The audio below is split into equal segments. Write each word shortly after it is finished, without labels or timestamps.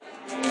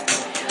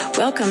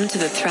Welcome to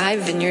the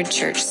Thrive Vineyard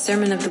Church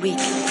Sermon of the Week.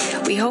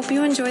 We hope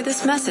you enjoy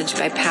this message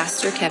by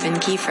Pastor Kevin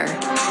Kiefer.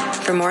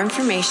 For more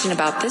information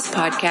about this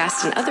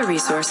podcast and other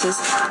resources,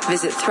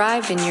 visit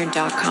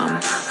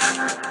thrivevineyard.com.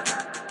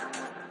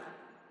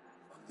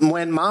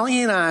 When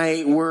Molly and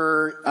I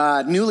were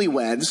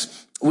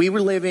newlyweds, we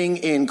were living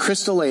in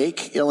Crystal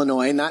Lake,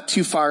 Illinois, not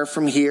too far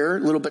from here,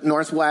 a little bit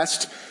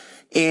northwest.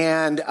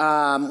 And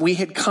we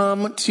had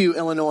come to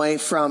Illinois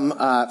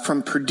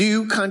from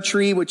Purdue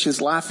country, which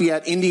is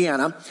Lafayette,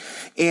 Indiana.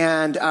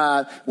 And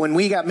when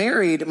we got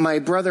married, my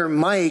brother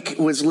Mike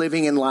was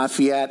living in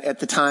Lafayette at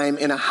the time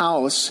in a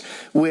house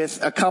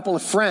with a couple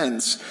of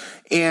friends.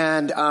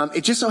 And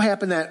it just so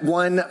happened that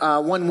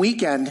one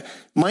weekend,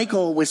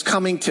 Michael was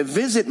coming to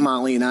visit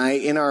Molly and I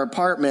in our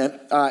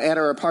apartment,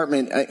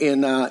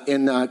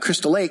 in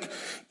Crystal Lake.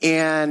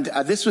 And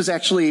this was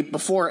actually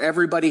before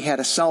everybody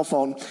had a cell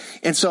phone.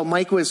 And so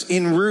Mike was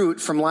en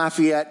route from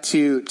Lafayette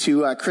to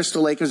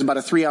Crystal Lake. It was about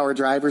a 3-hour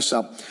drive or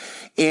so.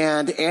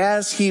 And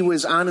as he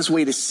was on his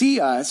way to see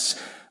us,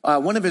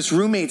 one of his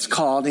roommates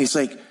called and he's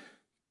like,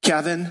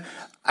 "Kevin,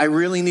 I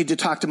really need to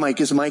talk to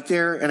Mike. Is Mike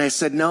there?" And I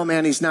said, "No,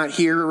 man, he's not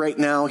here right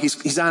now.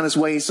 He's on his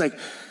way." He's like,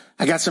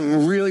 "I got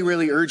some really,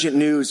 really urgent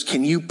news.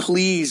 Can you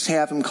please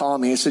have him call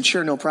me?" I said,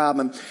 "Sure, no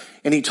problem."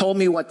 And he told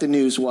me what the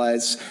news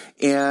was.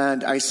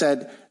 And I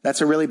said, "That's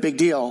a really big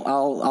deal.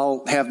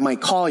 I'll have Mike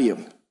call you."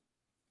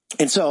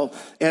 And so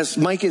as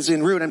Mike is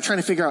en route, I'm trying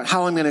to figure out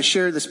how I'm going to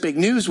share this big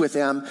news with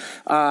him.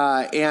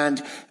 I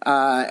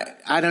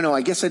don't know,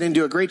 I guess I didn't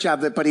do a great job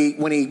of it, but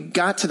when he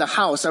got to the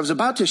house, I was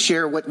about to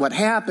share what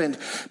happened,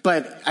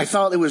 but I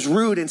felt it was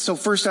rude. And so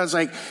first I was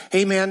like,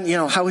 "Hey man,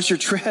 how was your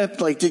trip?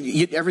 Like,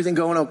 did everything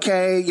going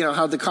okay?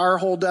 How'd the car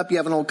hold up? You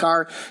have an old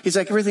car?" He's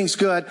like, "Everything's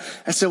good."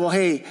 I said, "Well,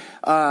 hey,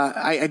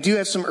 I do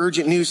have some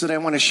urgent news that I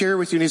want to share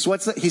with you." And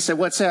he said,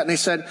 "What's that?" And I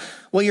said,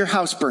 "Well, your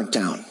house burnt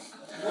down."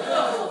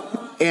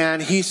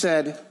 And he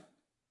said,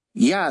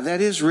 "Yeah,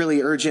 that is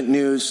really urgent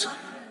news."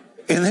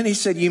 And then he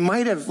said, "You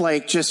might have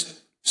just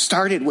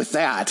started with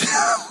that."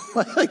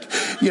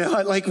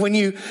 like when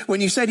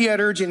you said you had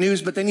urgent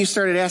news, but then you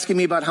started asking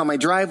me about how my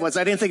drive was.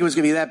 I didn't think it was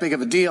going to be that big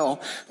of a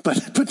deal,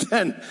 but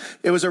then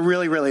it was a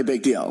really, really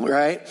big deal,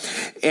 right?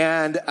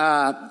 And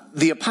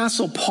the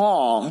Apostle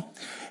Paul,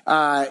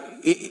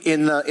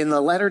 in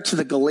the letter to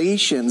the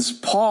Galatians,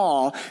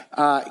 Paul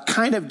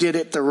kind of did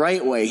it the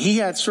right way. He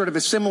had sort of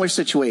a similar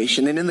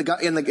situation, and in the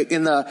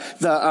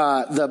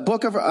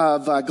book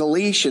of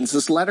Galatians,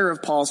 this letter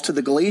of Paul's to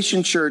the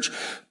Galatian church,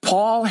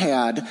 Paul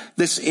had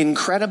this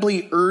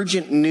incredibly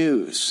urgent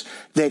news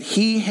that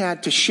he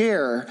had to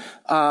share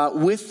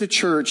with the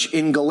church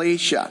in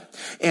Galatia.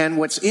 And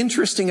what's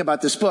interesting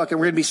about this book, and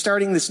we're going to be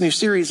starting this new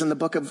series in the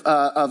book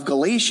of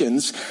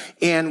Galatians,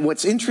 and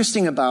what's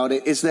interesting about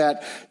it is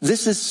that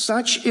this is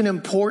such an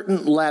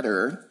important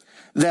letter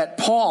that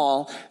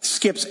Paul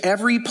skips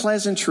every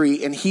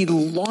pleasantry and he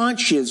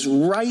launches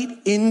right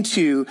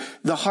into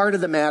the heart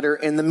of the matter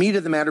and the meat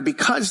of the matter,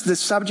 because the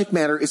subject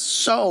matter is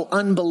so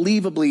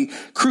unbelievably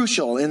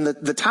crucial. And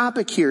the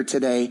topic here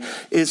today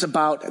is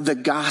about the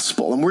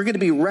gospel. And we're going to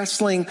be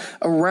wrestling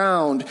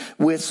around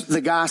with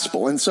the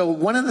gospel. And so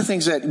one of the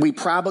things that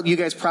you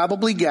guys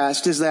probably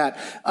guessed is that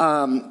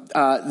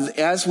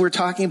as we're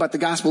talking about the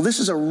gospel, this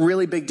is a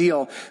really big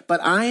deal. But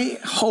I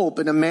hope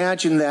and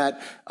imagine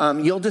that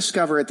you'll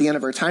discover at the end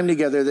of our time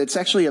together that it's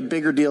actually a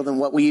bigger deal than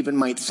what we even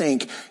might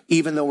think,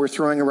 even though we're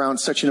throwing around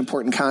such an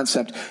important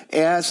concept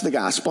as the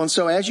gospel. And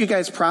so as you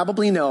guys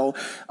probably know,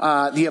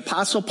 the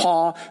Apostle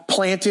Paul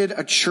planted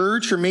a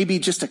church, or maybe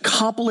just a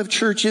couple of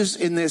churches,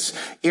 in this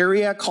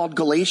area called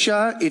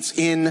Galatia. It's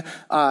in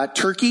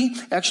Turkey.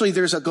 Actually,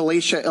 there's a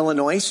Galatia,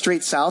 Illinois,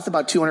 straight south,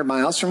 about 200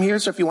 miles from here.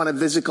 So if you want to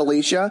visit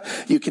Galatia,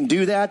 you can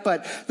do that.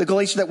 But the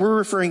Galatia that we're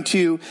referring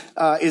to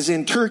is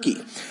in Turkey.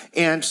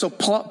 And so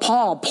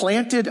Paul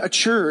planted a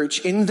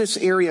church in this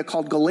area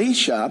called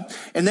Galatia,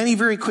 and then he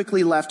very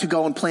quickly left to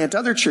go and plant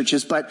other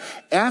churches. But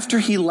after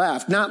he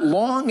left, not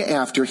long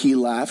after he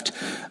left,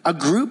 a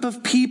group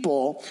of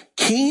people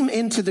came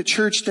into the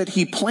church that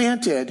he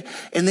planted,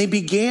 and they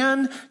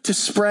began to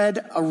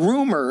spread a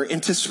rumor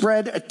and to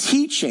spread a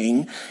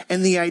teaching.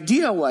 And the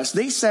idea was,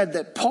 they said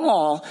that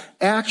Paul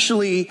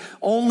actually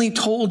only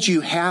told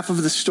you half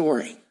of the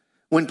story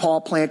when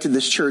Paul planted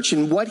this church.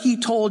 And what he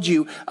told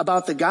you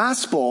about the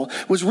gospel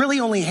was really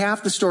only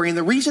half the story. And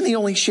the reason he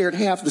only shared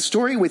half the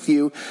story with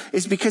you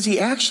is because he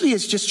actually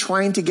is just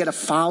trying to get a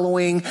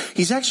following.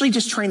 He's actually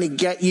just trying to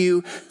get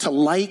you to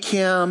like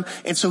him.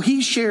 And so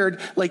he shared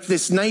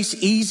this nice,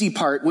 easy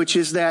part, which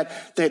is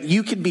that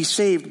you can be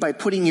saved by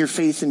putting your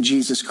faith in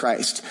Jesus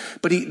Christ.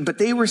 But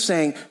they were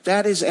saying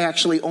that is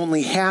actually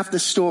only half the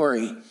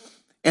story,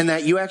 and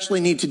that you actually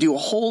need to do a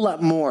whole lot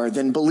more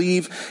than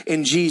believe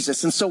in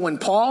Jesus. And so when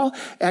Paul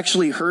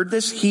actually heard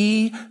this,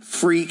 he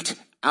freaked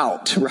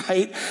out,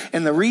 right?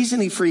 And the reason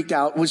he freaked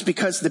out was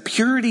because the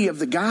purity of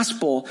the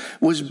gospel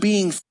was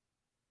being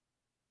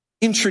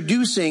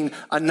introducing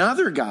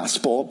another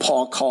gospel,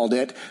 Paul called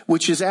it,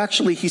 which is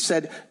actually, he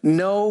said,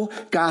 no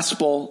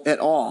gospel at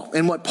all.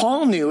 And what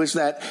Paul knew is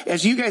that,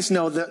 as you guys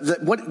know,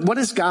 what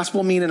does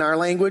gospel mean in our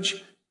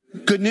language?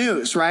 Good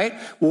news, right?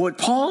 Well, what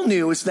Paul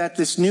knew is that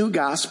this new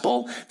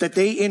gospel that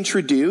they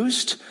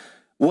introduced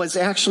was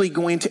actually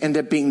going to end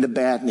up being the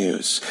bad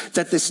news.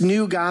 That this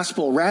new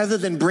gospel, rather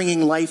than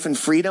bringing life and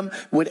freedom,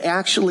 would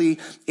actually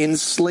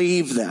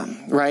enslave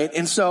them, right?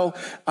 And so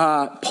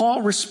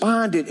Paul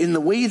responded in the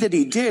way that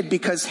he did,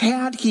 because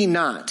had he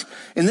not,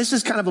 and this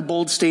is kind of a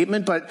bold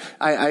statement, but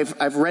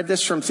I've read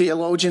this from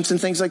theologians and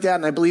things like that,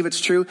 and I believe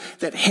it's true,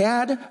 that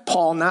had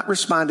Paul not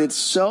responded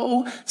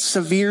so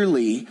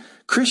severely,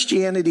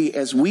 Christianity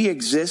as we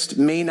exist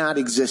may not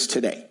exist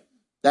today.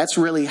 That's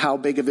really how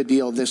big of a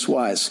deal this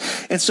was.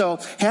 And so,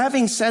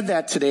 having said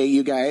that today,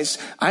 you guys,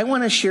 I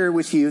want to share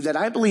with you that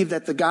I believe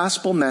that the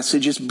gospel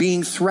message is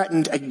being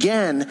threatened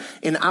again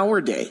in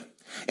our day.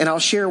 And I'll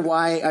share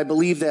why I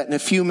believe that in a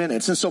few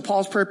minutes. And so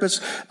Paul's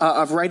purpose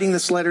of writing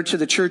this letter to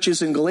the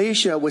churches in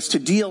Galatia was to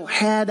deal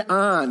head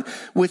on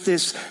with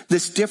this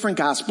different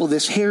gospel,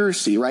 this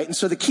heresy, right? And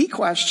so the key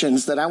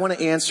questions that I want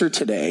to answer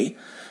today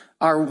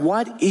are,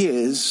 what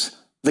is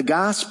the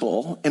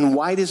gospel, and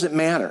why does it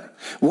matter?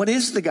 What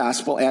is the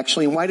gospel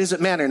actually, and why does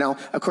it matter? Now,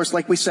 of course,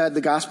 like we said,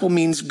 the gospel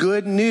means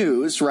good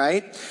news,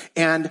 right?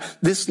 And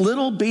this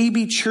little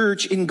baby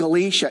church in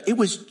Galatia, it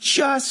was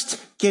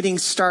just getting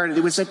started.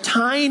 It was a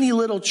tiny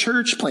little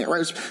church plant, right?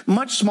 It was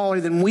much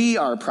smaller than we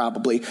are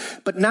probably.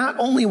 But not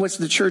only was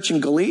the church in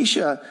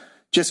Galatia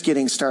just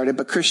getting started,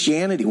 but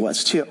Christianity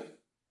was too.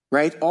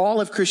 Right? All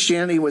of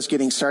Christianity was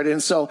getting started.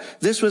 And so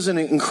this was an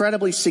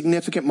incredibly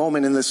significant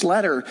moment, and this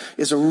letter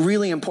is a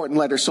really important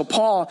letter. So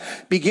Paul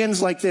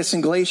begins like this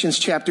in Galatians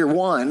chapter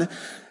 1,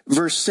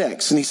 verse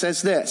 6. And he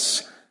says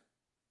this: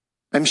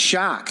 I'm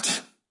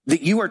shocked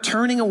that you are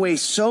turning away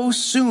so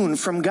soon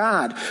from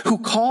God, who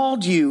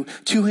called you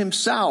to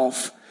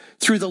himself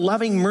through the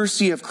loving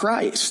mercy of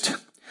Christ.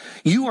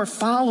 You are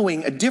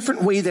following a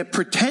different way that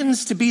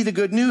pretends to be the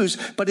good news,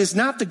 but is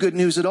not the good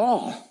news at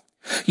all.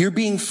 You're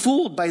being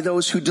fooled by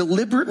those who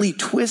deliberately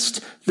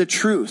twist the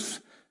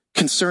truth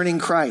concerning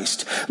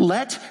Christ.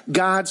 Let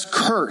God's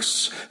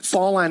curse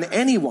fall on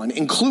anyone,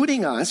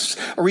 including us,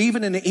 or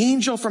even an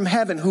angel from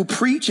heaven who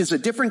preaches a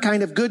different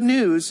kind of good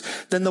news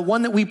than the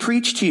one that we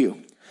preach to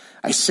you.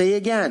 I say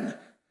again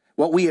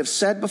what we have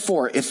said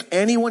before: if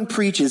anyone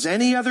preaches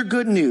any other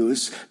good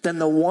news than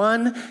the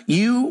one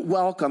you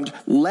welcomed,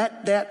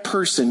 let that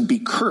person be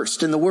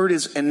cursed. And the word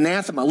is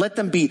anathema. Let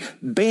them be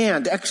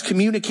banned,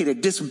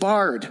 excommunicated,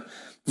 disbarred.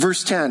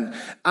 Verse 10,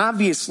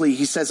 obviously,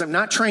 he says, I'm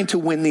not trying to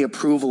win the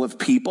approval of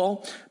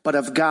people, but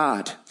of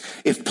God.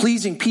 If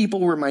pleasing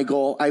people were my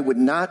goal, I would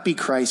not be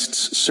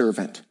Christ's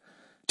servant.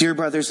 Dear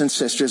brothers and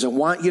sisters, I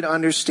want you to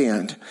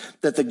understand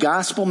that the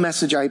gospel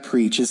message I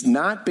preach is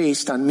not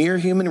based on mere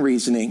human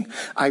reasoning.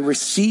 I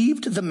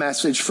received the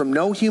message from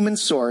no human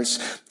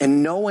source,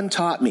 and no one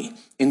taught me.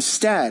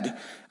 Instead,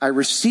 I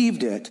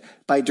received it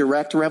by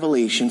direct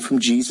revelation from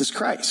Jesus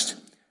Christ.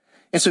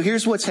 And so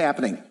here's what's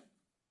happening.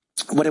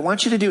 What I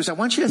want you to do is I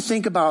want you to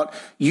think about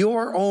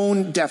your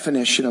own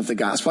definition of the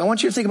gospel. I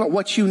want you to think about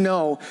what you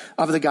know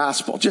of the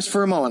gospel just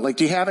for a moment. Like,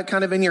 do you have it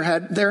kind of in your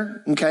head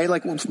there? Okay.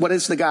 Like, what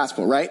is the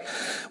gospel, right?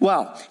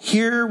 Well,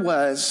 here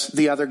was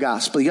the other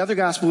gospel. The other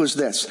gospel was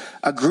this: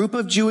 a group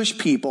of Jewish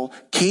people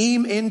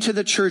came into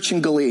the church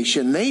in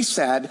Galatia, and they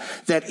said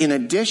that in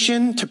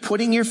addition to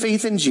putting your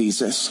faith in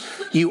Jesus,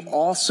 you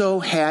also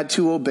had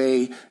to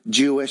obey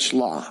Jewish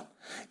law.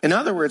 In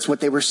other words,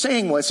 what they were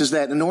saying was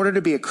that in order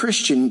to be a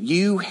Christian,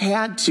 you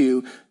had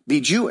to be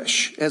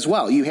Jewish as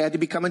well. You had to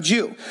become a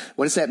Jew.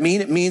 What does that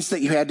mean? It means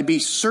that you had to be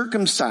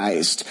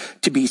circumcised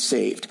to be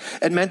saved.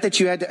 It meant that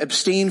you had to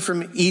abstain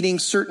from eating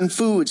certain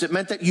foods. It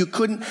meant that you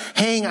couldn't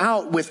hang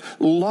out with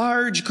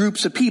large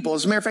groups of people.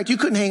 As a matter of fact, you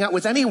couldn't hang out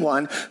with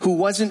anyone who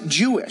wasn't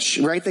Jewish,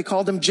 right? They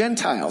called them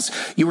Gentiles.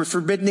 You were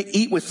forbidden to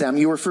eat with them.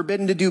 You were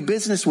forbidden to do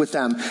business with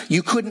them.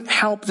 You couldn't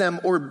help them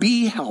or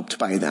be helped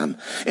by them.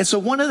 And so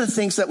one of the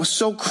things that was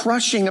so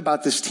crushing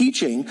about this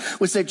teaching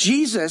was that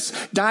Jesus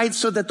died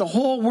so that the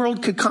whole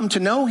world could come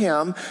to know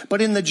him,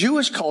 but in the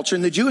Jewish culture,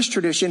 in the Jewish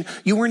tradition,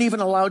 you weren't even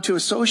allowed to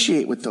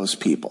associate with those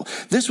people.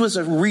 This was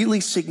a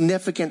really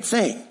significant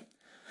thing.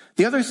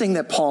 The other thing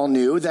that Paul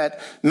knew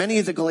that many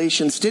of the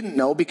Galatians didn't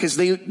know, because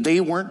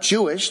they weren't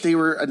Jewish, they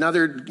were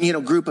another,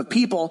 group of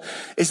people,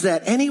 is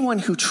that anyone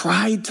who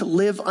tried to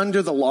live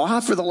under the law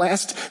for the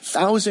last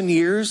 1,000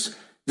 years,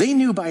 they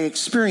knew by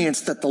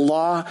experience that the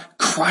law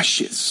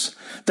crushes.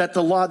 That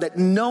the law, that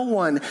no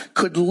one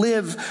could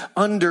live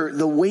under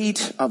the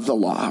weight of the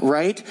law,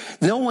 right?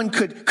 No one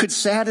could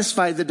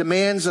satisfy the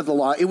demands of the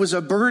law. It was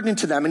a burden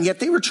to them. And yet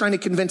they were trying to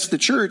convince the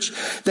church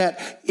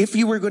that if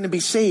you were going to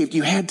be saved,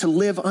 you had to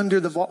live under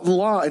the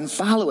law and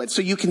follow it.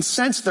 So you can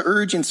sense the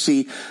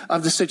urgency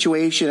of the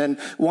situation. And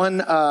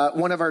one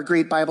of our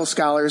great Bible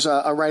scholars,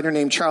 a writer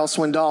named Charles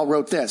Swindoll,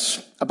 wrote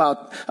this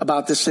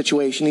about this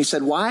situation. He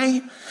said,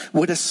 why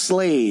would a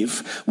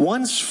slave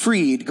once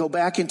freed go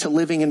back into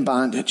living in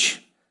bondage?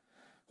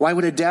 Why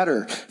would a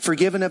debtor,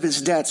 forgiven of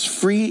his debts,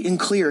 free and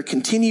clear,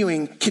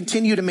 continue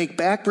to make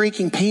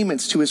backbreaking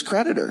payments to his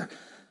creditor?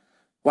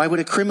 Why would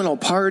a criminal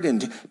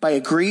pardoned by a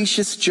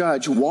gracious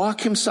judge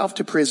walk himself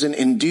to prison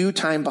in due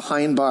time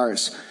behind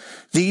bars?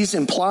 These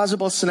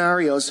implausible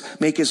scenarios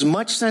make as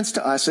much sense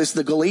to us as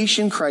the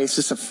Galatian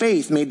crisis of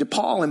faith made to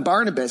Paul and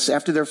Barnabas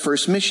after their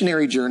first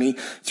missionary journey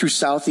through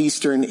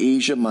southeastern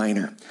Asia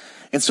Minor.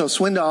 And so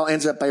Swindoll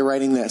ends up by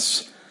writing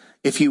this: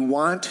 if you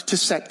want to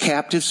set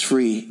captives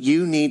free,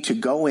 you need to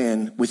go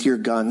in with your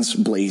guns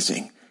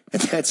blazing.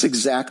 And that's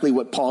exactly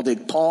what Paul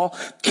did. Paul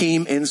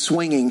came in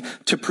swinging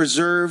to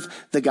preserve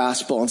the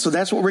gospel. And so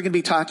that's what we're going to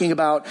be talking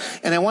about.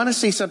 And I want to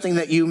say something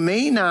that you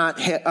may not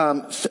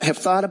have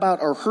thought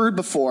about or heard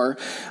before.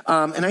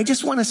 And I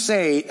just want to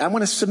say, I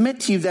want to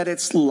submit to you that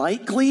it's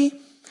likely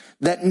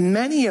that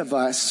many of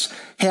us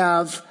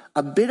have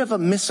a bit of a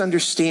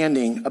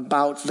misunderstanding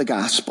about the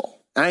gospel.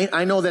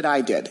 I know that I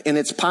did, and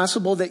it's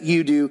possible that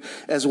you do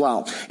as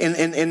well.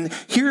 And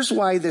here's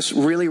why this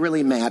really,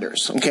 really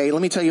matters. Okay,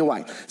 let me tell you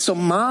why. So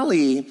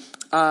Molly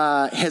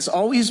has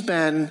always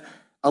been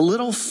a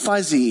little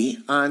fuzzy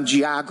on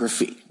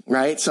geography,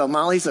 right? So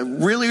Molly's a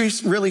really,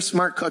 really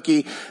smart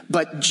cookie,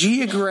 but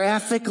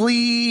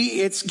geographically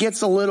it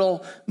gets a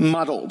little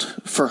muddled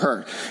for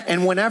her.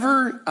 And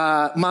whenever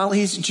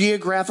Molly's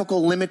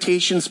geographical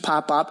limitations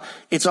pop up,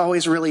 it's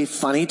always really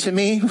funny to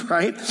me,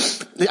 right?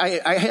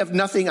 I have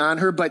nothing on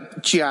her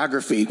but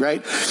geography,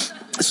 right?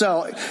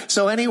 So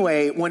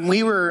anyway, when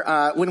we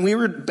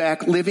were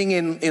back living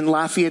in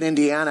Lafayette,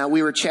 Indiana,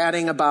 we were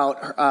chatting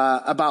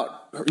about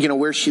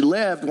where she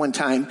lived one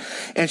time,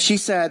 and she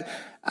said,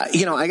 I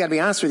got to be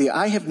honest with you,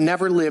 I have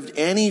never lived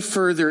any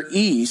further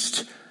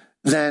east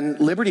than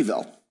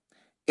Libertyville.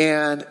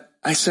 And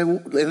I said,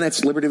 and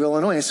that's Libertyville,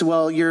 Illinois. I said,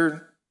 well,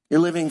 you're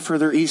living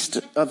further east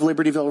of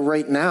Libertyville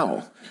right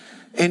now.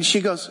 And she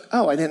goes,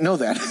 oh, I didn't know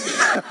that.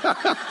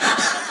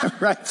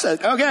 Right. So,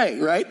 okay.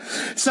 Right.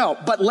 So,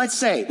 but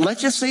let's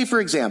just say, for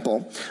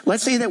example,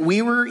 let's say that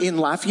we were in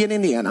Lafayette,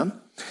 Indiana,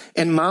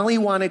 and Molly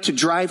wanted to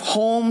drive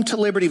home to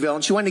Libertyville,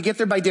 and she wanted to get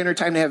there by dinner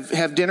time to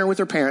have dinner with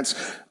her parents.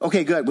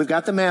 Okay, good. We've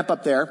got the map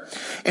up there.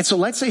 And so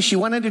let's say she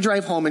wanted to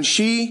drive home, and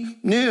she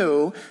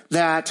knew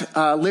that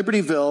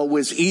Libertyville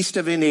was east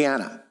of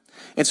Indiana.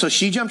 And so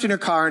she jumped in her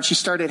car and she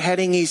started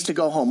heading east to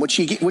go home. Would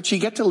she get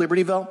to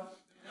Libertyville?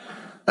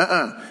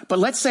 But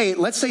let's say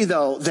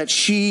though that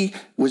she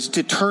was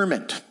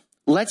determined.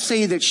 Let's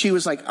say that she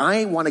was like,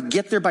 I want to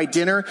get there by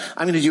dinner.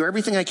 I'm going to do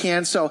everything I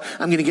can. So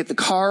I'm going to get the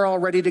car all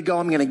ready to go.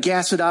 I'm going to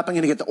gas it up. I'm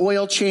going to get the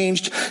oil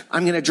changed.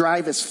 I'm going to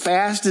drive as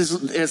fast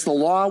as the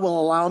law will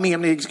allow me.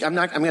 I'm going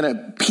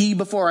to pee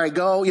before I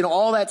go,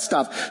 all that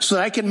stuff so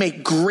that I can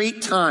make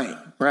great time,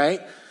 right?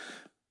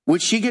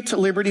 Would she get to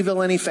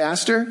Libertyville any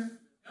faster?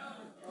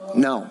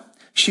 No.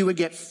 She would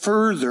get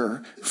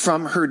further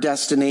from her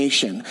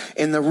destination.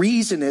 And the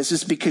reason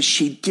is because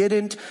she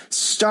didn't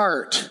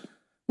start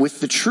with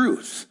the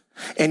truth.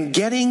 And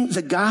getting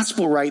the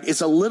gospel right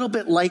is a little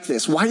bit like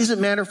this. Why does it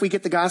matter if we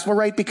get the gospel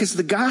right? Because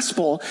the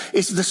gospel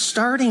is the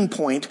starting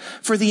point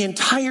for the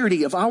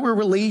entirety of our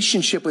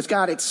relationship with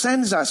God. It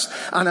sends us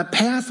on a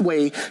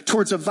pathway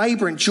towards a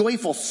vibrant,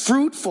 joyful,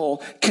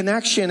 fruitful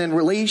connection and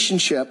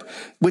relationship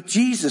with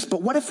Jesus.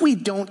 But what if we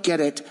don't get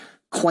it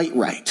quite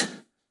right?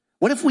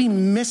 What if we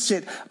miss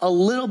it a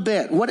little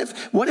bit? What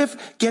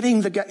if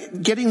getting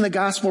the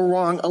gospel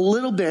wrong a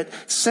little bit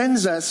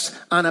sends us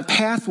on a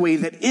pathway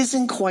that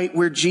isn't quite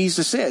where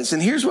Jesus is?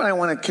 And here's what I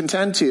want to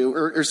contend to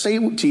or say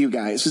to you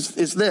guys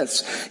is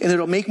this, and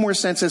it'll make more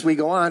sense as we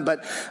go on,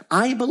 but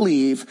I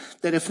believe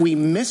that if we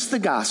miss the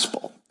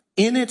gospel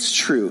in its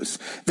truth,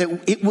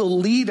 that it will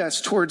lead us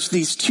towards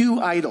these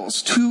two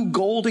idols, two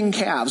golden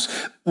calves.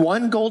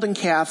 One golden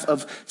calf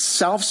of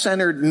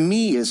self-centered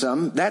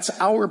meism. That's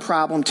our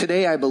problem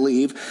today, I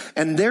believe.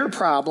 And their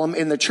problem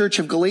in the church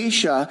of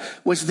Galatia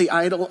was the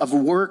idol of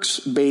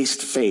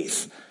works-based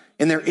faith.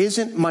 And there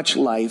isn't much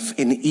life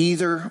in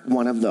either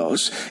one of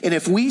those. And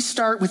if we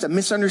start with a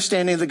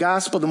misunderstanding of the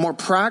gospel, the more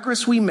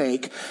progress we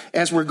make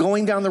as we're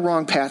going down the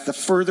wrong path, the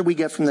further we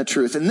get from the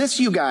truth. And this,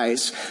 you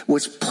guys,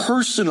 was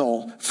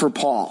personal for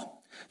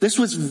Paul. This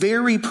was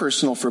very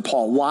personal for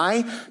Paul.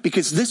 Why?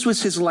 Because this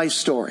was his life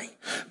story.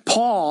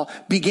 Paul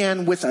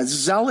began with a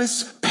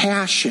zealous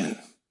passion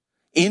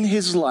in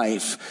his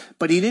life,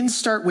 but he didn't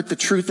start with the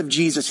truth of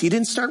Jesus. He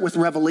didn't start with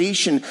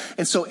revelation.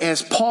 And so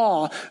as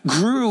Paul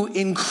grew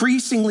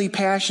increasingly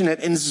passionate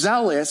and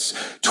zealous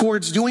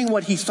towards doing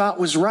what he thought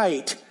was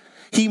right,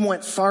 he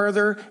went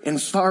farther and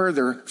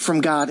farther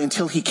from God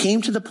until he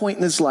came to the point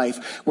in his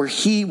life where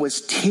he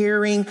was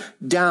tearing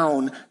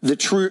down the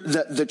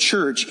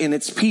church and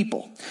its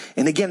people.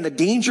 And again, the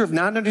danger of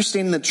not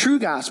understanding the true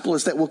gospel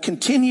is that we'll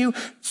continue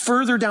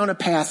further down a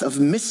path of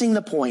missing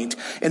the point.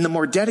 And the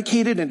more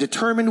dedicated and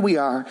determined we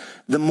are,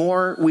 the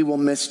more we will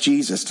miss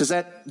Jesus. Does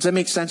that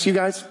make sense, you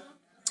guys?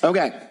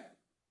 Okay.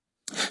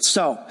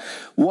 So,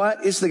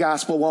 what is the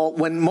gospel? Well,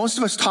 when most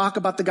of us talk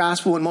about the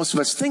gospel, when most of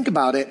us think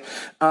about it,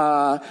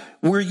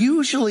 we're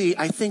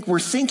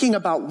thinking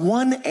about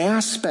one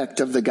aspect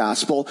of the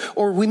gospel,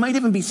 or we might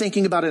even be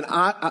thinking about an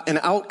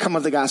outcome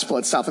of the gospel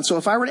itself. And so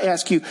if I were to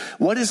ask you,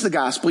 what is the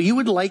gospel? You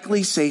would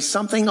likely say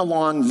something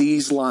along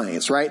these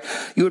lines, right?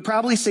 You would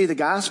probably say the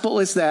gospel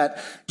is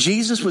that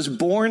Jesus was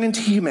born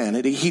into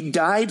humanity. He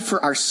died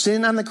for our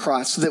sin on the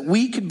cross so that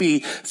we could be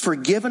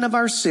forgiven of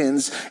our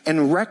sins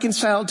and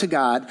reconciled to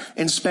God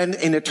and spend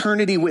an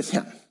eternity with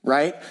him,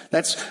 right?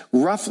 That's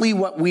roughly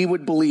what we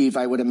would believe,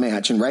 I would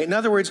imagine, right? In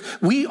other words,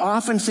 we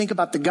often think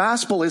about the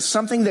gospel as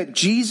something that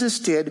Jesus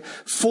did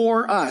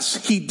for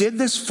us. He did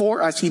this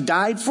for us. He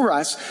died for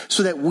us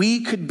so that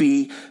we could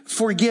be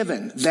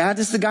forgiven. That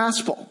is the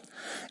gospel.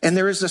 And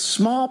there is a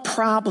small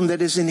problem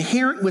that is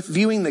inherent with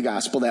viewing the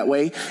gospel that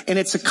way, and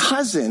it's a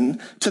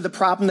cousin to the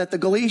problem that the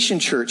Galatian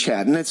church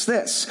had, and it's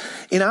this.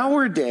 In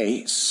our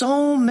day,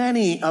 so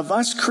many of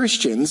us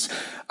Christians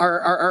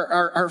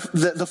are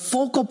the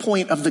focal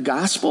point of the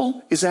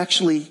gospel is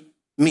actually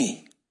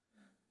me.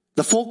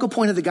 The focal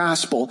point of the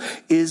gospel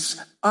is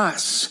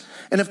us.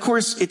 And of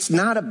course, it's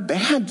not a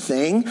bad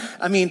thing.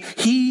 I mean,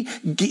 he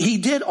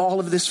did all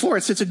of this for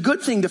us. It's a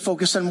good thing to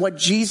focus on what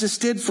Jesus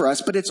did for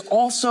us, but it's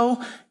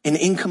also an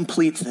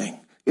incomplete thing.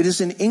 It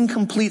is an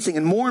incomplete thing.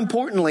 And more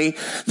importantly,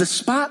 the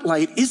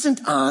spotlight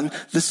isn't on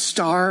the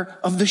star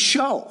of the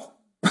show,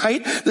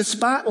 right? The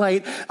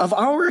spotlight of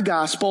our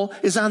gospel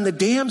is on the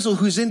damsel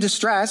who's in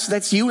distress.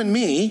 That's you and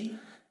me.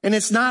 And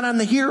it's not on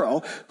the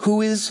hero,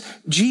 who is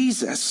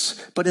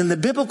Jesus. But in the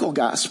biblical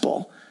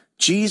gospel,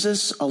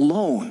 Jesus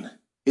alone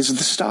is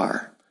the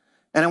star.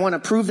 And I want to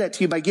prove that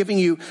to you by giving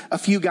you a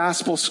few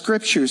gospel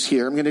scriptures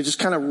here. I'm going to just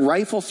kind of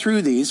rifle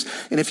through these.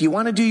 And if you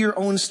want to do your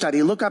own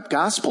study, look up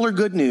gospel or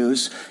good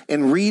news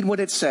and read what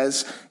it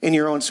says in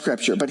your own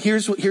scripture. But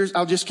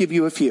I'll just give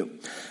you a few.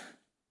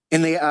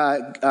 In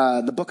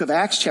the book of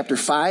Acts, chapter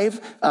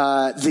 5,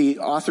 the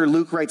author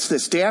Luke writes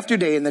this: day after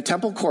day in the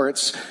temple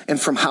courts and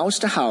from house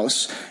to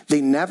house, they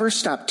never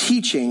stopped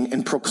teaching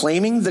and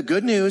proclaiming the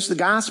good news, the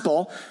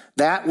gospel,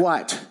 that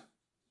what?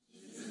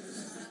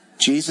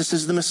 Jesus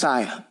is the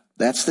Messiah.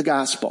 That's the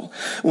gospel.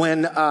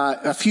 When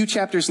a few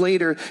chapters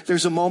later,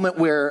 there's a moment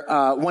where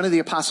one of the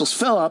apostles,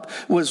 Philip,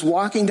 was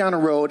walking down a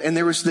road, and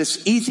there was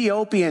this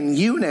Ethiopian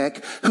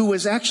eunuch who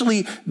was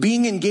actually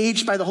being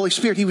engaged by the Holy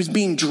Spirit. He was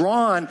being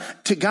drawn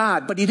to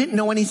God, but he didn't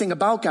know anything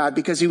about God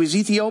because he was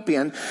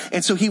Ethiopian.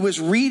 And so he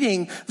was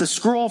reading the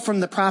scroll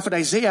from the prophet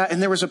Isaiah,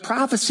 and there was a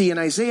prophecy in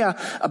Isaiah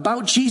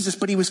about Jesus,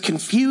 but he was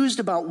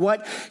confused about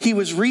what he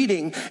was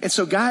reading. And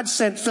so God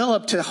sent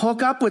Philip to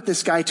hook up with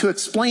this guy to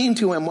explain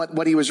to him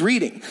what he was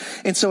reading.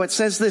 And so it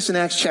says this in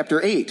Acts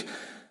chapter 8.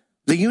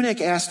 The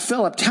eunuch asked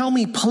Philip, tell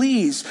me,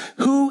 please,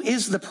 who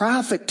is the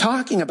prophet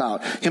talking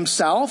about?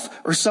 Himself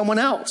or someone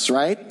else,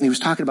 right? And he was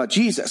talking about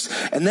Jesus.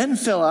 And then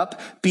Philip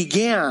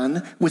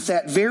began with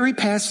that very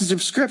passage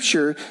of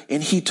scripture,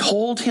 and he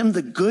told him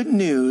the good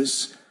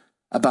news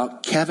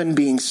about Kevin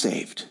being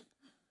saved.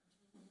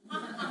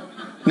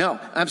 No,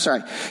 I'm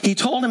sorry. He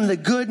told him the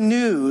good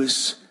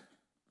news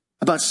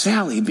about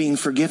Sally being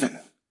forgiven.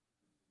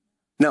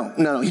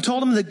 No. He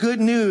told him the good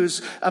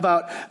news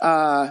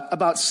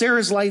about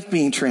Sarah's life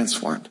being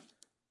transformed.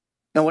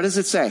 Now, what does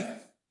it say?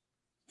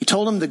 He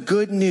told him the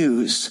good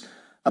news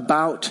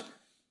about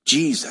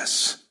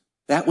Jesus.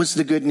 That was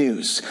the good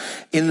news.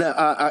 In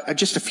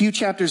just a few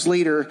chapters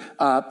later,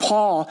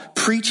 Paul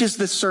preaches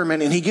this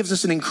sermon, and he gives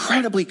us an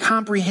incredibly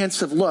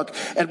comprehensive look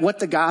at what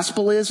the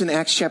gospel is in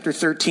Acts chapter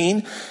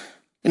 13.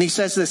 And he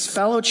says this: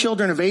 fellow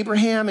children of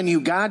Abraham and you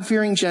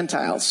God-fearing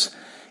Gentiles,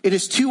 it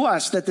is to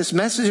us that this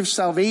message of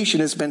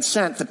salvation has been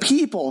sent. The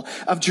people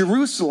of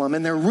Jerusalem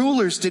and their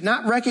rulers did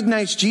not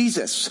recognize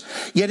Jesus,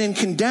 yet in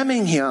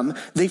condemning him,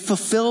 they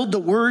fulfilled the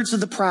words of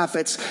the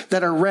prophets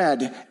that are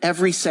read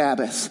every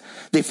Sabbath.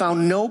 They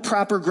found no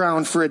proper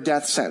ground for a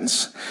death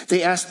sentence.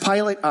 They asked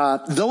Pilate,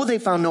 though they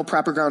found no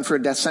proper ground for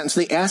a death sentence,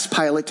 they asked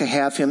Pilate to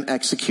have him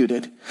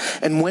executed.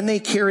 And when they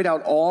carried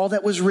out all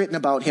that was written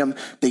about him,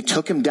 they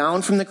took him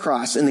down from the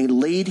cross and they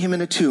laid him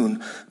in a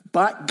tomb.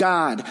 But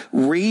God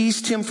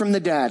raised him from the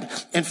dead,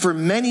 and for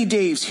many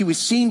days he was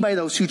seen by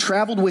those who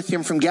traveled with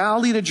him from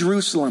Galilee to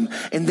Jerusalem,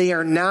 and they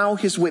are now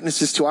his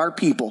witnesses to our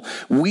people.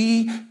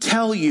 We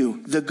tell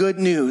you the good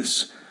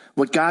news.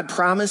 What God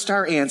promised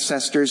our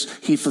ancestors,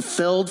 he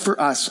fulfilled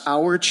for us,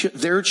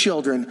 their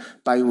children,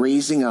 by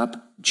raising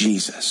up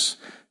Jesus.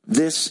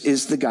 This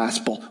is the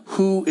gospel.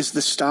 Who is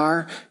the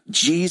star?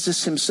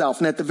 Jesus himself.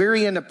 And at the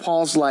very end of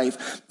Paul's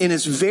life, in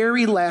his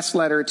very last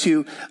letter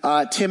to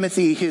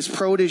Timothy, his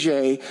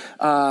protege,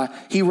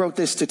 he wrote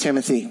this to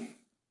Timothy: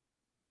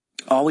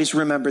 always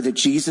remember that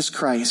Jesus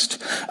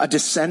Christ, a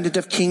descendant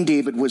of King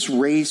David, was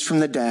raised from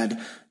the dead.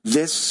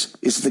 This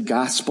is the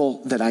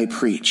gospel that I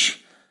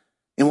preach.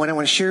 And what I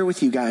want to share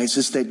with you guys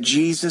is that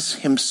Jesus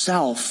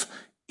himself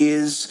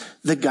is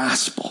the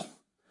gospel.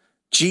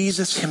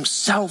 Jesus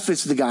himself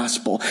is the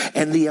gospel,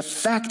 and the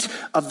effect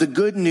of the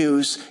good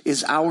news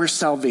is our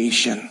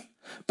salvation.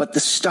 but the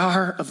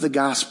star of the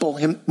gospel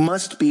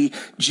must be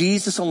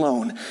Jesus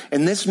alone.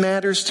 And this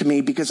matters to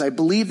me because I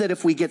believe that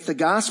if we get the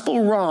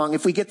gospel wrong,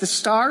 if we get the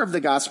star of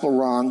the gospel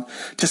wrong,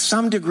 to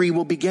some degree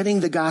we'll be getting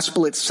the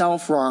gospel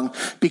itself wrong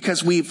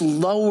because we've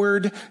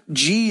lowered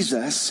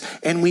Jesus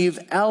and we've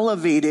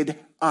elevated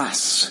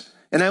us.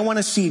 And I want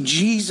to see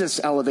Jesus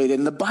elevated,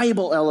 and the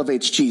Bible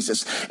elevates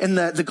Jesus. And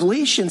the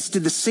Galatians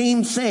did the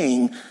same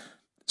thing.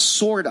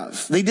 Sort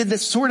of. They did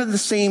this sort of the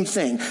same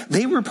thing.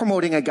 They were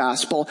promoting a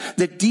gospel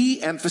that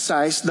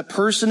de-emphasized the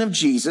person of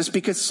Jesus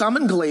because some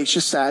in Galatia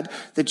said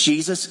that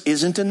Jesus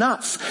isn't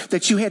enough,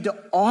 that you had to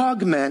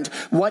augment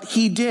what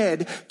he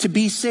did to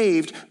be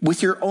saved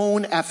with your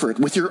own effort,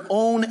 with your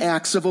own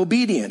acts of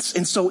obedience.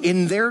 And so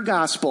in their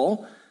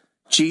gospel,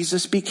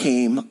 Jesus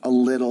became a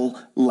little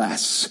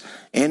less.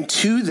 And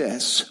to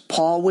this,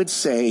 Paul would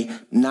say,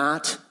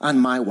 not on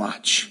my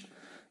watch.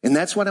 And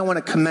that's what I want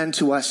to commend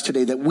to us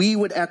today, that we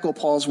would echo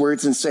Paul's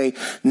words and say,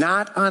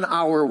 not on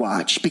our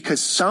watch,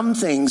 because some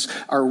things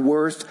are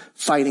worth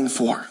fighting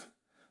for.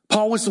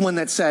 Paul was the one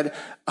that said,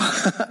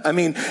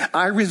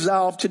 I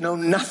resolved to know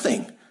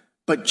nothing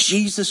but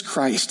Jesus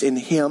Christ and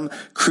him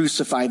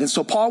crucified. And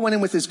so Paul went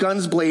in with his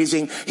guns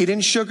blazing. He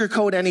didn't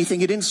sugarcoat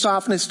anything. He didn't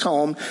soften his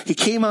tone. He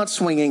came out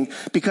swinging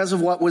because of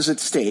what was at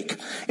stake.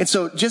 And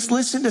so just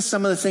listen to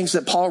some of the things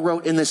that Paul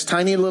wrote in this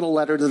tiny little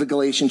letter to the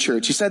Galatian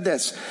church. He said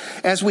this,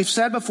 as we've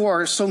said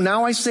before, so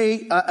now I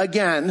say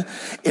again,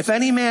 if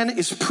any man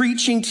is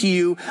preaching to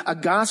you a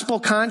gospel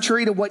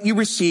contrary to what you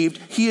received,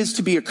 he is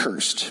to be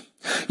accursed.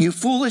 You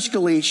foolish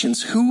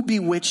Galatians, who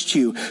bewitched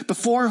you,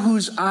 before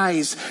whose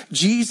eyes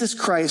Jesus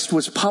Christ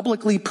was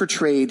publicly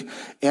portrayed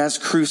as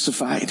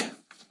crucified?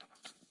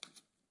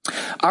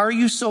 Are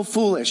you so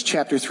foolish?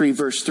 Chapter 3,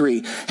 verse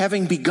 3.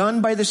 Having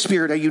begun by the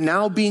Spirit, are you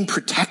now being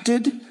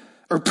protected,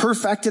 or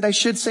perfected, I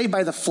should say,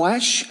 by the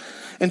flesh?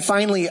 And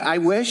finally, I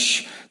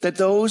wish that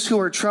those who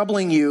are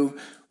troubling you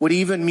would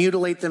even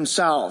mutilate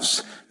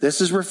themselves. This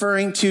is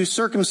referring to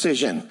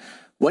circumcision.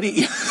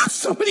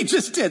 Somebody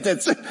just did.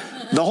 That's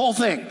the whole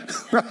thing,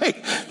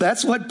 right?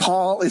 That's what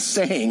Paul is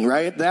saying,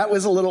 right? That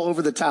was a little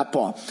over the top,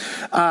 Paul.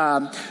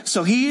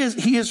 So he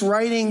is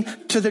writing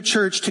to the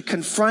church to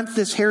confront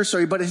this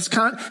heresy, but his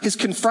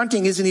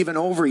confronting isn't even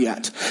over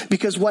yet.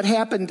 Because what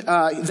happened,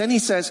 then he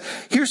says,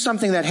 here's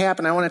something that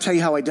happened. I want to tell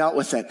you how I dealt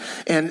with it.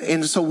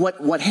 And so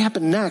what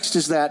happened next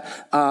is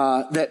that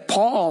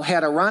Paul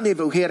had a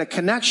rendezvous. He had a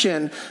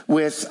connection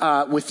with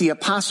the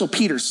Apostle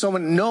Peter,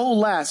 someone no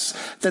less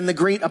than the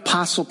great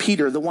Apostle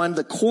Peter,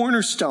 the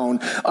cornerstone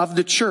of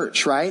the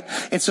church, right?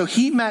 And so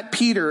he met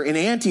Peter in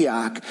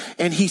Antioch,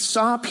 and he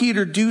saw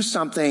Peter do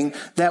something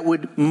that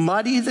would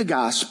muddy the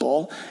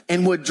gospel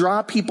and would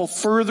draw people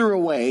further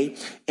away.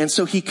 And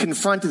so he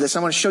confronted this.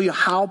 I want to show you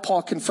how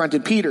Paul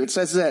confronted Peter. It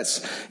says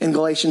this in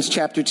Galatians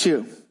chapter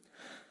 2.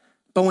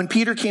 But when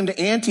Peter came to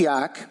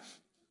Antioch,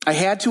 I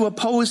had to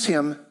oppose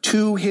him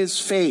to his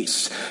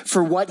face,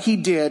 for what he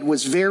did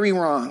was very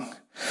wrong.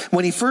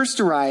 When he first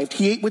arrived,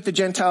 he ate with the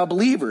Gentile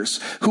believers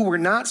who were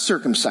not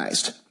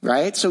circumcised,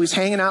 right? So he's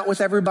hanging out with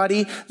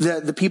everybody,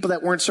 the people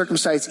that weren't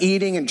circumcised,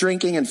 eating and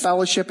drinking and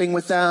fellowshipping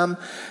with them.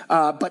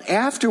 But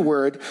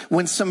afterward,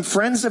 when some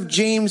friends of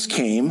James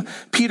came,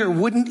 Peter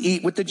wouldn't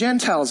eat with the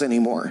Gentiles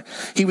anymore.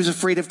 He was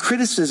afraid of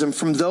criticism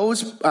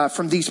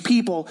from these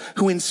people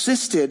who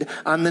insisted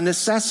on the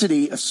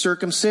necessity of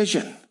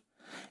circumcision.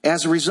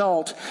 As a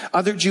result,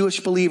 other Jewish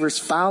believers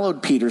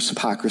followed Peter's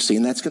hypocrisy,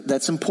 and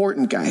that's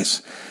important,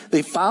 guys.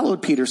 They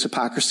followed Peter's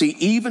hypocrisy.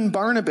 Even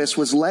Barnabas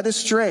was led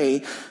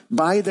astray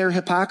by their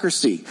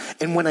hypocrisy.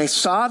 And when I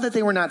saw that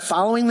they were not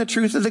following the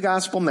truth of the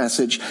gospel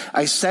message,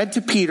 I said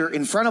to Peter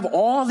in front of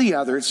all the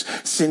others,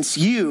 since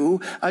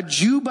you, a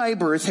Jew by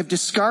birth, have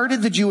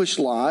discarded the Jewish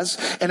laws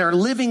and are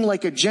living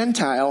like a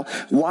Gentile,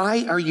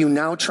 why are you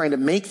now trying to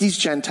make these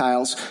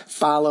Gentiles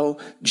follow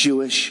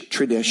Jewish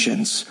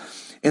traditions?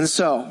 And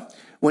so,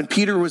 when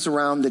Peter was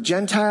around the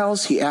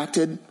Gentiles, he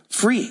acted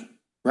free,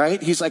 right?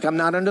 He's like, I'm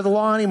not under the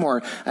law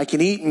anymore. I can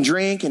eat and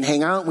drink and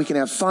hang out and we can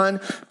have fun.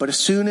 But as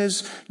soon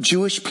as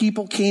Jewish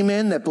people came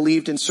in that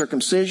believed in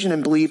circumcision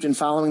and believed in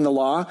following the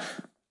law,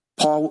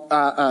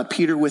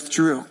 Peter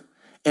withdrew.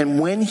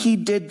 And when he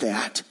did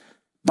that,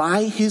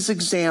 by his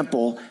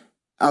example,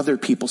 other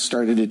people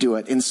started to do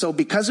it. And so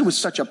because it was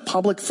such a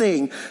public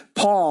thing,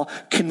 Paul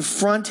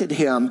confronted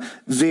him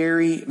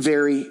very,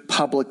 very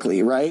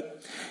publicly, right?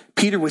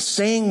 Peter was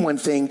saying one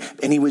thing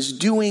and he was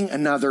doing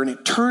another. And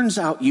it turns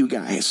out, you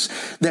guys,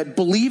 that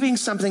believing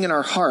something in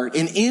our heart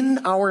and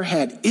in our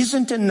head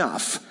isn't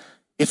enough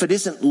if it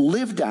isn't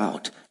lived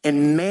out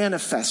and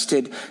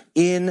manifested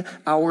in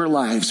our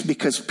lives,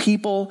 because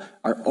people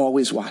are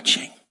always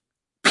watching.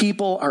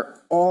 People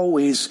are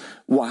always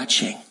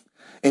watching.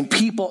 And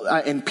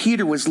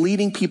Peter was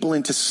leading people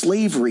into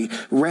slavery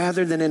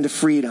rather than into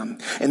freedom.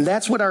 And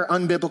that's what our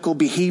unbiblical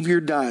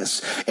behavior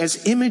does.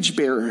 As image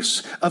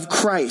bearers of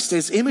Christ,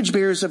 as image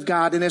bearers of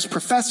God, and as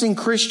professing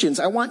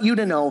Christians, I want you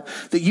to know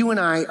that you and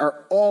I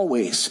are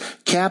always,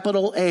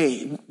 capital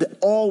A,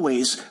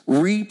 always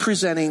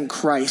representing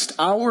Christ.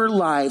 Our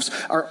lives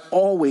are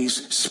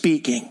always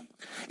speaking.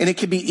 And it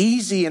can be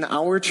easy in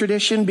our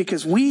tradition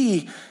because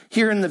we,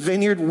 here in the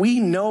Vineyard, we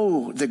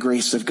know the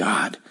grace of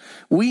God.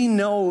 We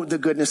know the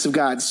goodness of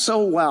God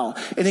so well.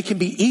 And it can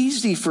be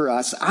easy for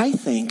us, I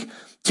think,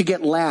 to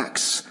get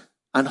lax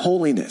on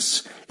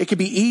holiness. It can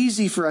be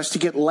easy for us to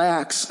get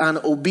lax on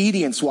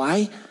obedience.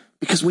 Why?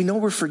 Because we know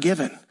we're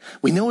forgiven.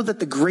 We know that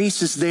the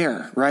grace is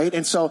there, right?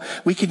 And so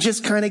we can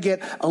just kind of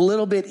get a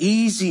little bit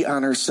easy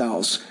on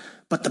ourselves.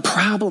 But the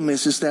problem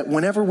is that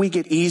whenever we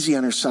get easy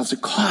on ourselves,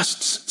 it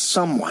costs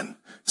someone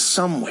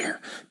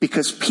somewhere,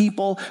 because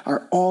people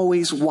are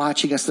always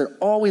watching us. They're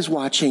always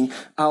watching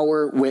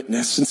our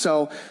witness. And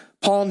so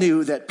Paul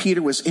knew that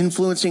Peter was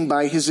influencing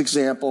by his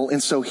example,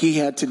 and so he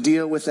had to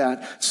deal with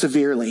that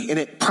severely. And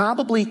it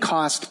probably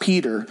cost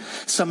Peter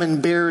some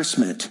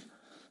embarrassment.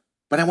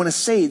 But I want to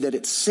say that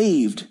it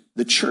saved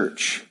the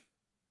church.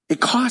 It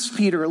cost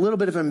Peter a little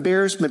bit of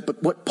embarrassment,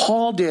 but what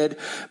Paul did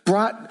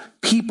brought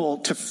people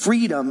to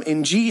freedom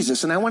in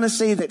Jesus. And I want to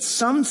say that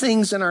some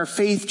things in our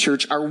faith,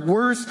 church, are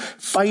worth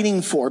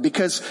fighting for,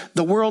 because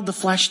the world, the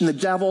flesh, and the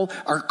devil,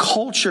 our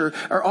culture,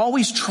 are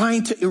always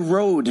trying to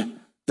erode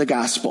the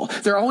gospel.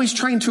 They're always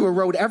trying to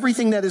erode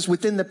everything that is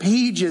within the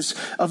pages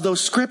of the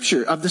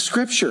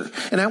scripture.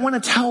 And I want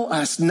to tell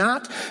us,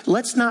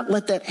 let's not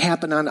let that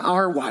happen on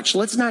our watch.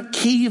 Let's not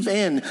cave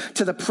in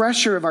to the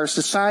pressure of our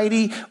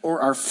society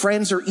or our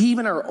friends or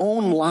even our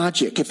own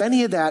logic. If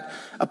any of that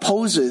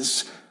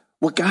opposes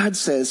what God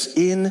says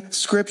in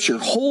Scripture,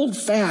 hold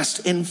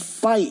fast and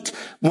fight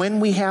when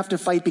we have to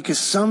fight, because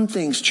some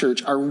things,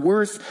 church, are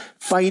worth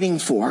fighting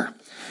for.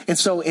 And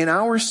so in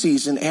our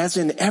season, as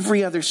in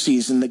every other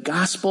season, the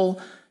gospel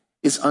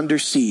is under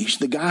siege.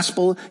 The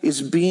gospel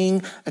is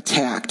being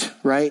attacked,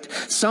 right?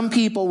 Some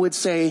people would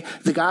say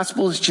the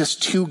gospel is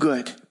just too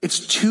good. It's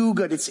too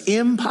good. It's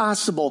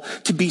impossible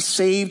to be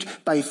saved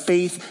by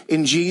faith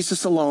in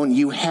Jesus alone.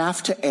 You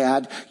have to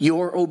add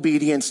your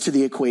obedience to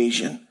the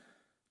equation,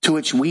 to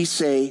which we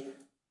say,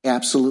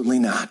 absolutely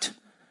not.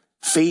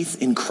 Faith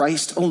in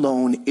Christ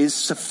alone is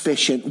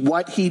sufficient.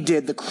 What he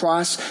did, the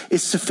cross,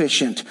 is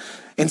sufficient.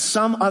 And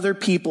some other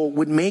people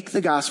would make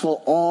the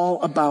gospel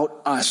all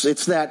about us.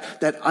 It's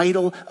that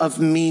idol of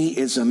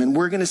meism. And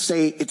we're going to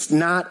say it's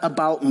not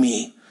about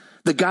me.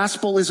 The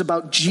gospel is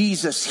about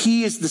Jesus.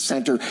 He is the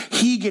center.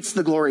 He gets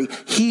the glory.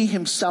 He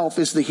himself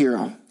is the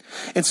hero.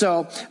 And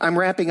so I'm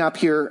wrapping up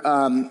here.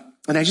 And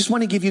I just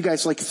want to give you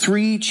guys like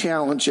 3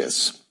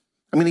 challenges.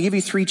 I'm going to give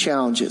you 3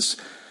 challenges.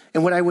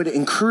 And what I would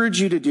encourage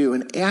you to do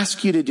and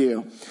ask you to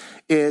do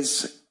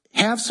is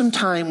have some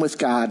time with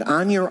God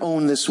on your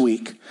own this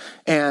week.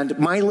 And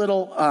my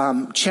little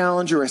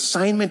challenge or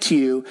assignment to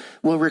you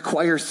will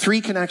require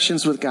 3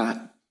 connections with God,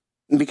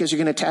 because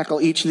you're going to tackle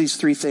each of these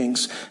 3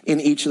 things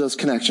in each of those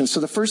connections. So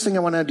the first thing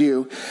I want to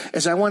do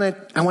is I want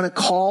to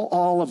call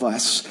all of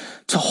us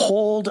to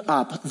hold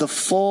up the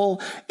full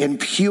and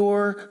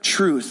pure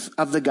truth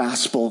of the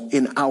gospel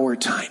in our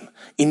time.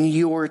 In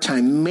your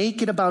time.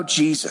 Make it about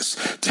Jesus.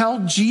 Tell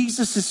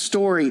Jesus'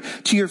 story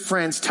to your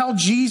friends. Tell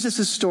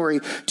Jesus'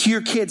 story to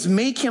your kids.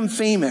 Make him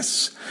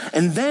famous.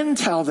 And then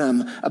tell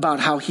them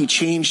about how he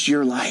changed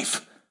your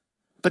life.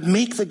 But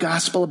make the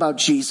gospel about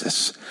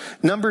Jesus.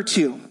 Number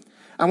 2,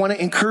 I want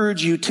to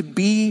encourage you to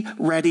be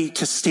ready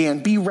to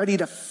stand. Be ready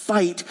to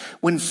fight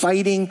when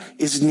fighting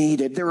is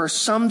needed. There are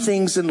some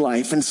things in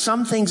life and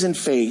some things in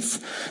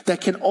faith that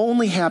can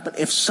only happen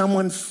if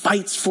someone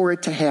fights for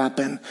it to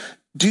happen.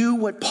 Do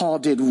what Paul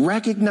did.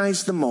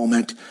 Recognize the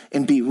moment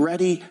and be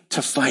ready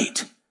to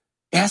fight.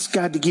 Ask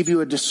God to give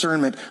you a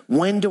discernment.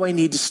 When do I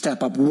need to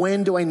step up?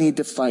 When do I need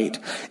to fight?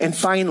 And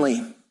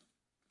finally,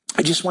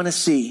 I just want to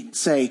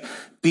say,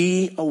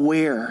 be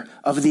aware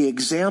of the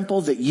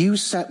example that you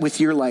set with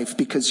your life,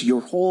 because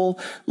your whole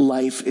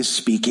life is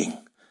speaking.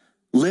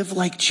 Live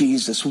like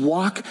Jesus.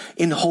 Walk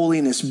in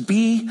holiness.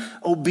 Be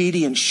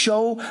obedient.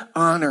 Show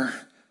honor,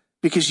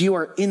 because you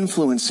are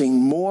influencing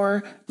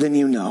more than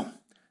you know.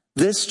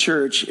 This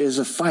church is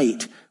a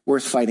fight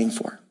worth fighting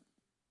for.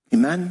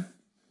 Amen?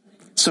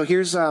 So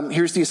here's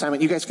the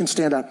assignment. You guys can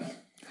stand up.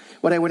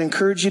 What I would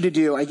encourage you to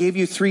do, I gave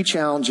you 3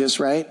 challenges,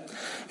 right?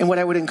 And what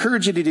I would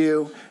encourage you to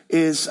do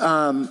is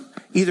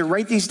either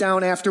write these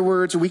down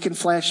afterwards, or we can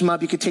flash them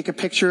up. You could take a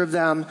picture of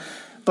them.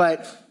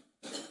 But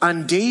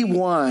on day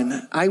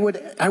 1, I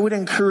would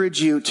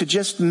encourage you to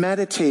just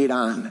meditate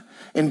on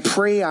and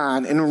pray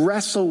on and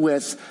wrestle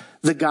with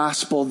the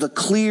gospel, the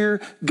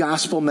clear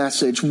gospel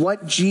message,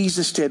 what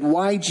Jesus did,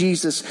 why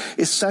Jesus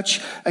is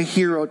such a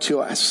hero to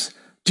us.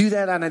 Do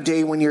that on a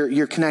day when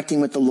you're connecting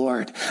with the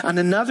Lord. On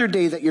another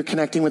day that you're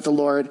connecting with the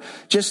Lord,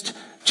 just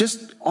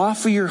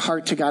offer your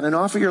heart to God and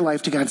offer your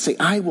life to God and say,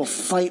 I will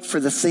fight for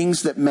the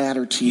things that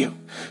matter to you.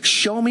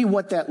 Show me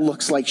what that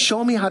looks like.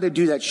 Show me how to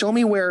do that. Show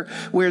me where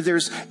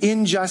there's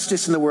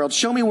injustice in the world.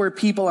 Show me where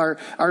people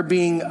are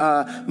being,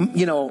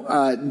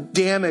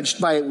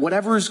 damaged by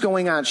whatever is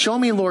going on. Show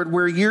me, Lord,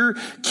 where your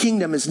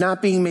kingdom is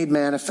not being made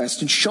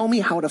manifest, and show me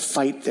how to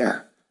fight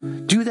there.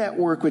 Do that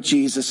work with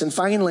Jesus. And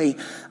finally,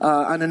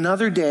 on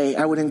another day,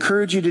 I would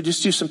encourage you to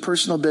just do some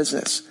personal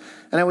business.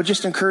 And I would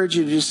just encourage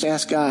you to just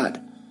ask God,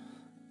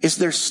 Is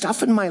there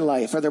stuff in my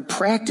life? Are there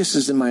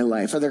practices in my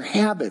life? Are there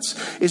habits?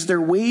 Is there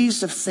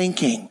ways of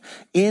thinking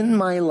in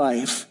my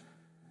life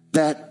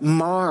that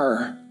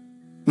mar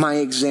my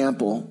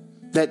example,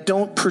 that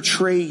don't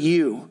portray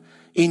you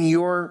in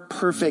your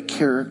perfect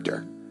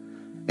character?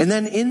 And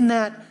then in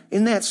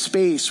that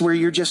space where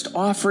you're just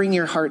offering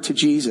your heart to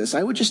Jesus,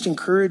 I would just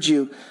encourage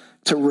you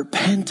to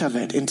repent of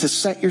it and to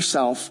set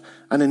yourself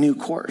on a new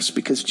course,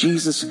 because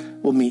Jesus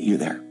will meet you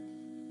there.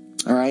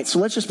 All right, so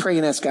let's just pray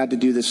and ask God to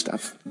do this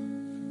stuff.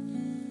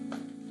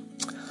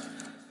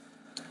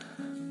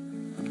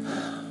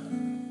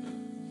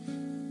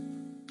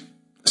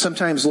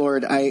 Sometimes,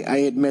 Lord, I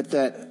admit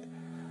that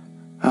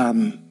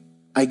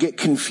I get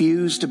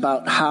confused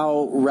about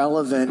how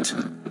relevant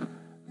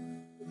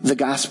the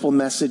gospel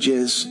message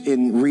is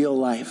in real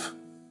life.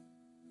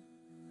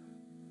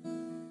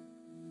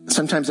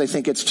 Sometimes I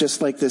think it's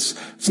just like this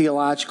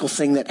theological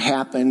thing that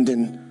happened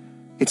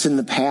and it's in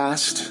the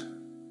past,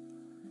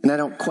 and I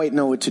don't quite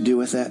know what to do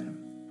with it.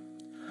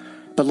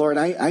 But Lord,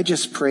 I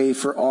just pray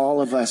for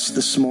all of us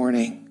this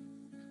morning,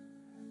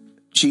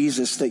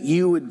 Jesus, that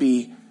you would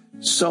be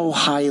so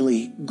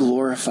highly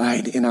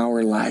glorified in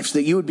our lives,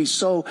 that you would be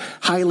so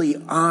highly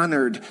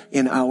honored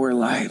in our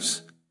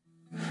lives,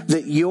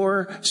 that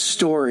your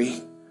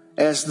story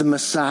as the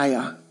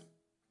Messiah,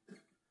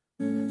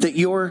 that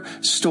your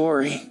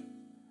story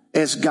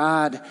as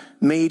God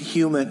made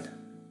human,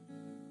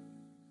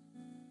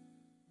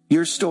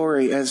 your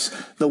story as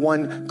the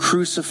one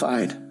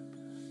crucified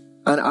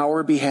on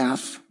our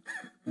behalf,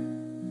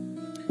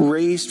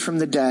 raised from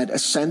the dead,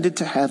 ascended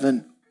to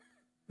heaven,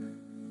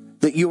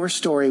 that your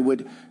story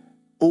would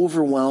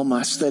overwhelm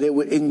us, that it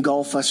would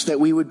engulf us, that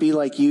we would be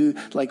like you,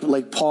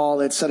 like Paul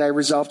that said, I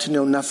resolve to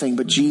know nothing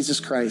but Jesus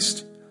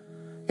Christ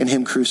and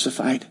him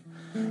crucified.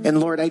 And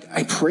Lord,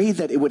 I pray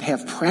that it would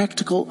have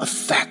practical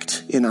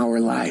effect in our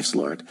lives,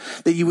 Lord,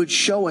 that you would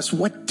show us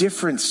what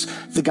difference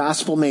the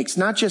gospel makes,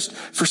 not just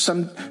for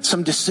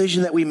some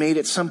decision that we made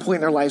at some point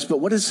in our lives, but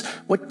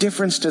what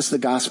difference does the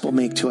gospel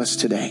make to us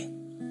today?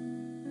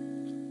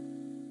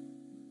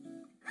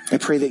 I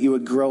pray that you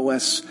would grow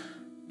us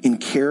in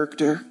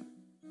character,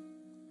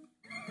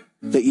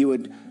 that you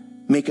would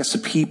make us a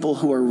people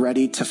who are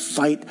ready to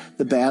fight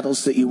the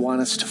battles that you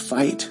want us to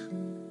fight,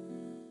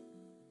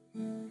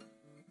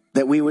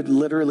 that we would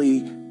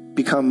literally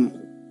become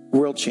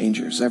world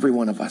changers, every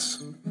one of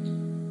us,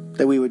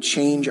 that we would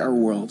change our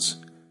worlds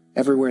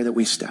everywhere that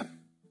we step.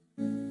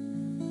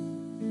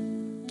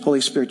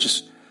 Holy Spirit,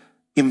 just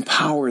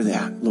empower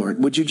that,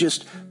 Lord. Would you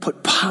just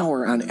put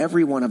power on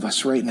every one of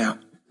us right now?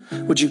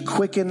 Would you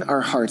quicken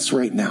our hearts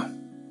right now?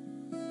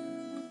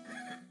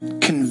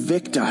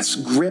 Convict us,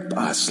 grip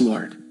us,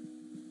 Lord.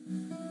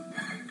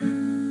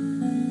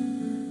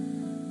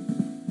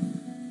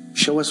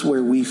 Show us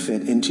where we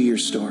fit into your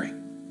story.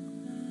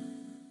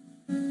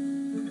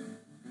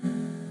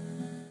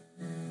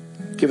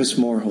 Give us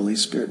more, Holy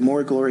Spirit,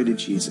 more glory to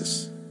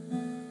Jesus.